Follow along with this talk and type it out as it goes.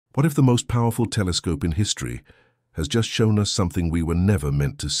What if the most powerful telescope in history has just shown us something we were never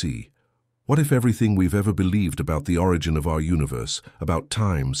meant to see? What if everything we've ever believed about the origin of our universe, about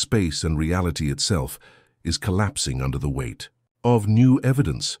time, space, and reality itself, is collapsing under the weight of new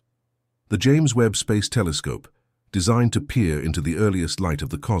evidence? The James Webb Space Telescope, designed to peer into the earliest light of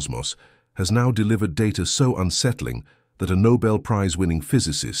the cosmos, has now delivered data so unsettling that a Nobel Prize-winning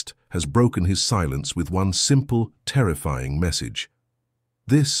physicist has broken his silence with one simple, terrifying message.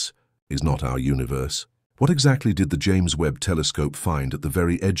 This is not our universe. What exactly did the James Webb Telescope find at the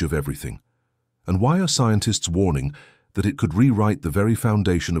very edge of everything? And why are scientists warning that it could rewrite the very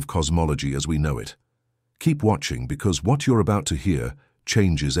foundation of cosmology as we know it? Keep watching, because what you're about to hear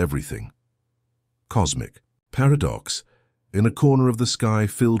changes everything. Cosmic paradox. In a corner of the sky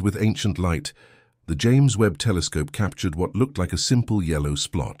filled with ancient light, the James Webb Telescope captured what looked like a simple yellow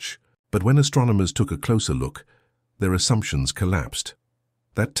splotch. But when astronomers took a closer look, their assumptions collapsed.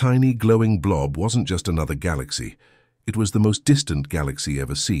 That tiny glowing blob wasn't just another galaxy. It was the most distant galaxy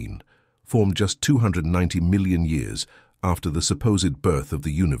ever seen, formed just 290 million years after the supposed birth of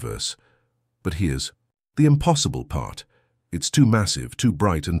the universe. But here's the impossible part. It's too massive, too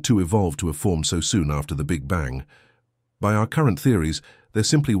bright, and too evolved to have formed so soon after the Big Bang. By our current theories, there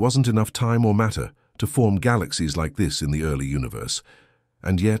simply wasn't enough time or matter to form galaxies like this in the early universe.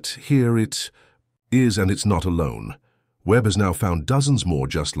 And yet, here it is, and it's not alone. Webb has now found dozens more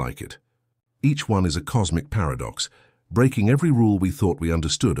just like it. Each one is a cosmic paradox, breaking every rule we thought we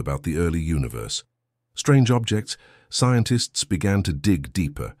understood about the early universe. Strange objects, scientists began to dig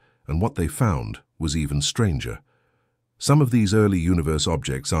deeper, and what they found was even stranger. Some of these early universe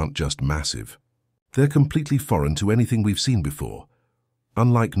objects aren't just massive. They're completely foreign to anything we've seen before.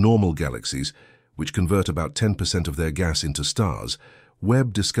 Unlike normal galaxies, which convert about 10% of their gas into stars,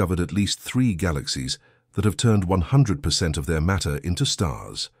 Webb discovered at least 3 galaxies that have turned 100% of their matter into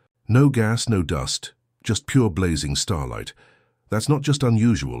stars. No gas, no dust, just pure blazing starlight. That's not just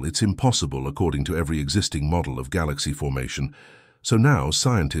unusual, it's impossible according to every existing model of galaxy formation. So now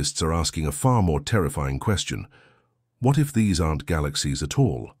scientists are asking a far more terrifying question. What if these aren't galaxies at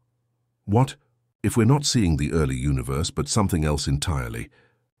all? What if we're not seeing the early universe but something else entirely?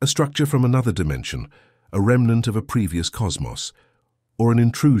 A structure from another dimension, a remnant of a previous cosmos, or an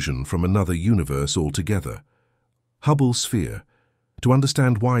intrusion from another universe altogether? Hubble's sphere. To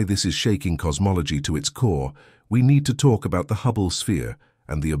understand why this is shaking cosmology to its core, we need to talk about the Hubble sphere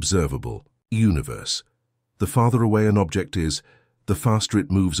and the observable universe. The farther away an object is, the faster it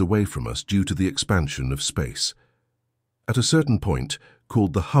moves away from us due to the expansion of space. At a certain point,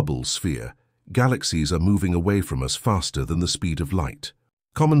 called the Hubble sphere, galaxies are moving away from us faster than the speed of light.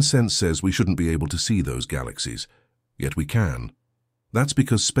 Common sense says we shouldn't be able to see those galaxies, yet we can. That's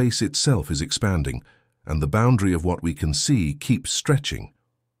because space itself is expanding, and the boundary of what we can see keeps stretching.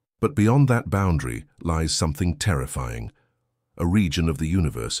 But beyond that boundary lies something terrifying, a region of the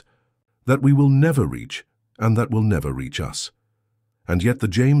universe that we will never reach and that will never reach us. And yet the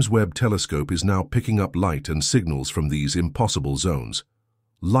James Webb Telescope is now picking up light and signals from these impossible zones,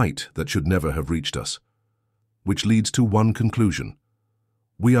 light that should never have reached us. Which leads to one conclusion.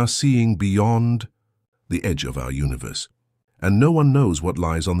 We are seeing beyond the edge of our universe, and no one knows what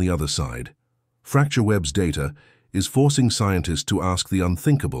lies on the other side. Fracture Webb's data is forcing scientists to ask the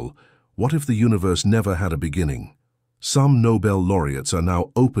unthinkable: what if the universe never had a beginning? Some Nobel laureates are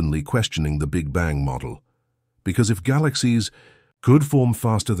now openly questioning the Big Bang model. Because if galaxies could form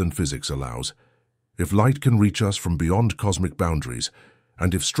faster than physics allows, if light can reach us from beyond cosmic boundaries,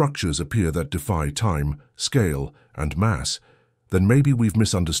 and if structures appear that defy time, scale, and mass, then maybe we've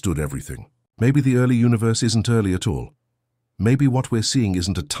misunderstood everything. Maybe the early universe isn't early at all. Maybe what we're seeing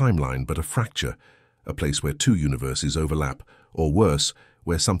isn't a timeline but a fracture, a place where 2 universes overlap, or worse,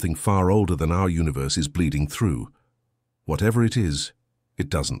 where something far older than our universe is bleeding through. Whatever it is, it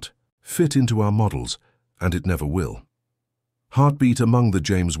doesn't fit into our models, and it never will. Heartbeat among the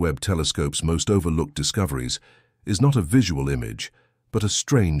James Webb Telescope's most overlooked discoveries is not a visual image, but a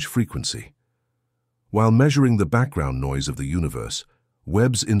strange frequency. While measuring the background noise of the universe,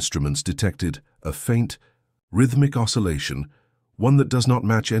 Webb's instruments detected a faint, rhythmic oscillation, one that does not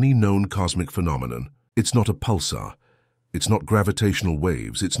match any known cosmic phenomenon. It's not a pulsar. It's not gravitational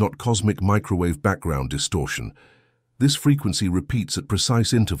waves. It's not cosmic microwave background distortion. This frequency repeats at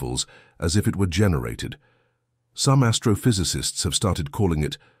precise intervals as if it were generated. Some astrophysicists have started calling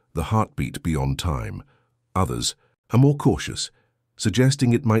it the heartbeat beyond time. Others are more cautious,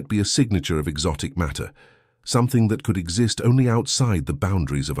 suggesting it might be a signature of exotic matter, something that could exist only outside the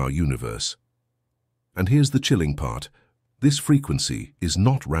boundaries of our universe. And here's the chilling part. This frequency is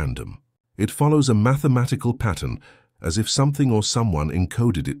not random. It follows a mathematical pattern as if something or someone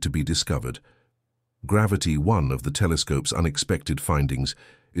encoded it to be discovered. Gravity, one of the telescope's unexpected findings,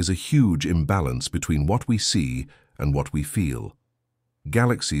 is a huge imbalance between what we see and what we feel.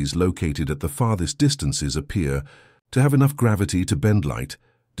 Galaxies located at the farthest distances appear to have enough gravity to bend light,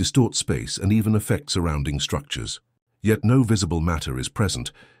 distort space, and even affect surrounding structures. Yet no visible matter is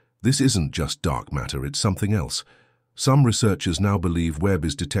present. This isn't just dark matter, it's something else. Some researchers now believe Webb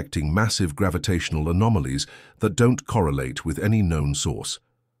is detecting massive gravitational anomalies that don't correlate with any known source.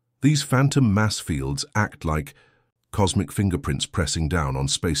 These phantom mass fields act like cosmic fingerprints pressing down on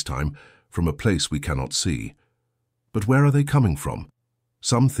space-time from a place we cannot see. But where are they coming from?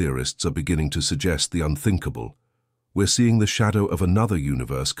 Some theorists are beginning to suggest the unthinkable. We're seeing the shadow of another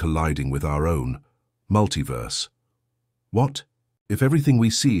universe colliding with our own, multiverse. What if everything we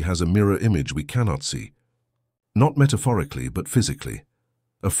see has a mirror image we cannot see? Not metaphorically, but physically.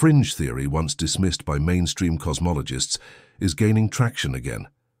 A fringe theory once dismissed by mainstream cosmologists is gaining traction again.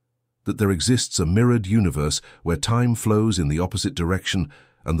 That there exists a mirrored universe where time flows in the opposite direction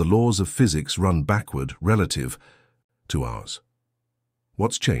and the laws of physics run backward relative to ours.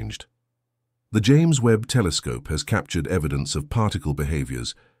 What's changed? The James Webb Telescope has captured evidence of particle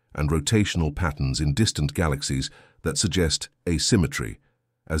behaviors and rotational patterns in distant galaxies that suggest asymmetry,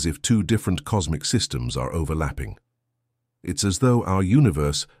 as if two different cosmic systems are overlapping. It's as though our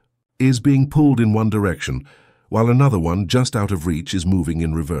universe is being pulled in one direction, while another one just out of reach is moving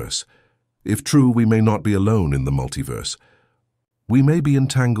in reverse. If true, we may not be alone in the multiverse. We may be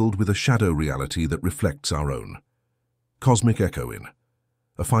entangled with a shadow reality that reflects our own. Cosmic echoing.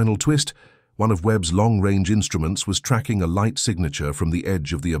 A final twist, one of Webb's long-range instruments was tracking a light signature from the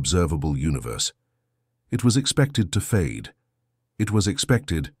edge of the observable universe. It was expected to fade. It was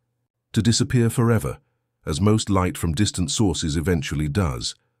expected to disappear forever, as most light from distant sources eventually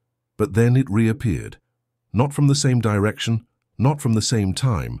does. But then it reappeared, not from the same direction, not from the same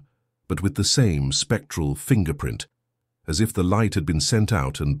time, but with the same spectral fingerprint, as if the light had been sent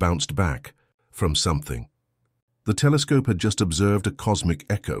out and bounced back from something. The telescope had just observed a cosmic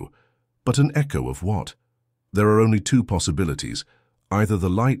echo, but an echo of what? There are only two possibilities. Either the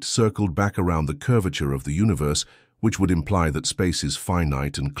light circled back around the curvature of the universe, which would imply that space is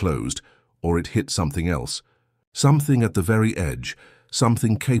finite and closed, or it hit something else. Something at the very edge,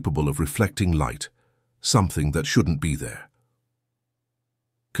 something capable of reflecting light, something that shouldn't be there.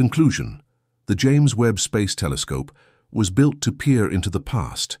 Conclusion: the James Webb Space Telescope was built to peer into the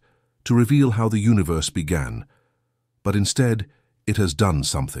past, to reveal how the universe began. But instead, it has done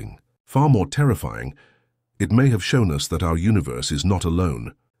something far more terrifying. It may have shown us that our universe is not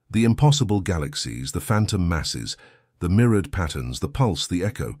alone. The impossible galaxies, the phantom masses, the mirrored patterns, the pulse, the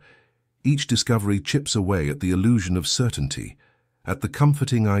echo. Each discovery chips away at the illusion of certainty, at the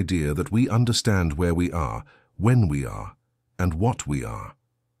comforting idea that we understand where we are, when we are, and what we are.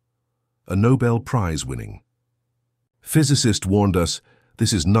 A Nobel Prize winning physicist warned us,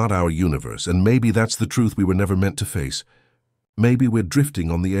 this is not our universe, and maybe that's the truth we were never meant to face. Maybe we're drifting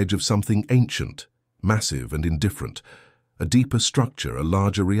on the edge of something ancient, massive and indifferent, a deeper structure, a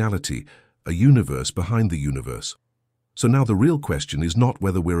larger reality, a universe behind the universe. So now the real question is not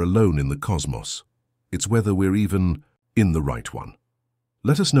whether we're alone in the cosmos. It's whether we're even in the right one.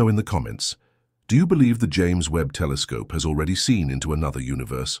 Let us know in the comments. Do you believe the James Webb Telescope has already seen into another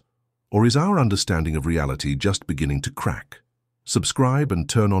universe? Or is our understanding of reality just beginning to crack? Subscribe and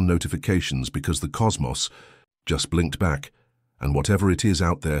turn on notifications because the cosmos just blinked back, and whatever it is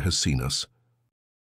out there has seen us.